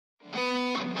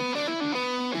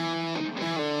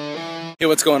Hey,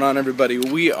 what's going on, everybody?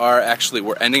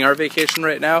 We're ending our vacation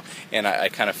right now, and I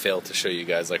kind of failed to show you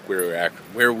guys like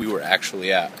where we were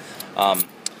actually at.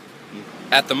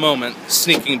 At the moment,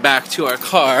 sneaking back to our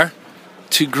car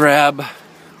to grab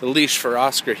the leash for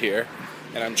Oscar here,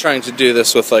 and I'm trying to do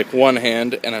this with like one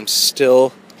hand, and I'm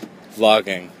still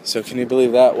vlogging. So can you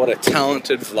believe that? What a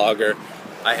talented vlogger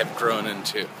I have grown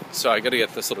into. So I got to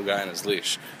get this little guy on his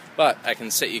leash, but I can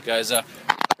set you guys up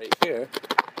right here.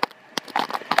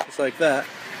 Just like that,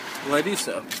 will I do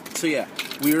so? So yeah,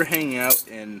 we were hanging out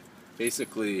in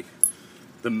basically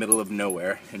the middle of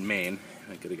nowhere in Maine.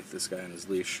 I gotta get this guy on his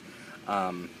leash.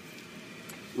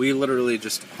 We literally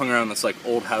just hung around this like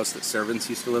old house that servants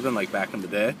used to live in, like back in the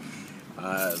day,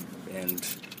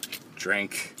 and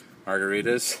drank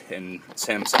margaritas in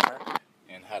Samsara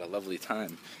and had a lovely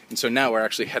time. And so now we're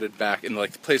actually headed back, and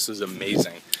like the place was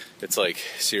amazing. It's like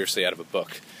seriously out of a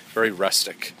book, very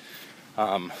rustic.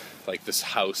 Like this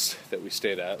house that we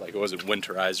stayed at, like it wasn't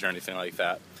winterized or anything like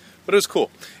that, but it was cool,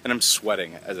 and I'm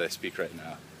sweating as I speak right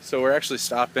now. So we're actually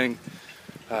stopping.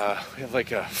 We have like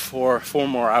four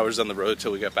more hours on the road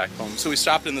till we get back home. So we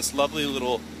stopped in this lovely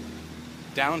little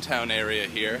downtown area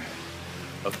here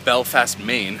of Belfast,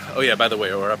 Maine. Oh yeah, by the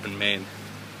way, we're up in Maine.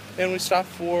 And we stopped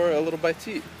for a little bite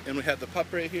to eat, and we had the pup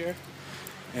right here,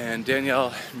 and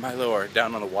Danielle and Milo are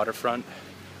down on the waterfront.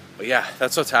 But yeah,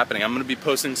 that's what's happening. I'm going to be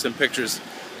posting some pictures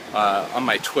on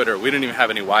my Twitter. We didn't even have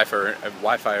any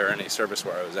Wi-Fi or any service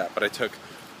where I was at, but I took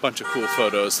a bunch of cool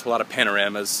photos, a lot of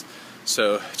panoramas.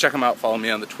 So check them out. Follow me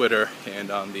on the Twitter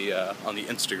and on the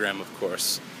Instagram, of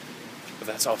course. But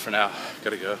that's all for now.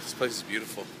 Gotta go. This place is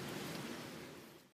beautiful.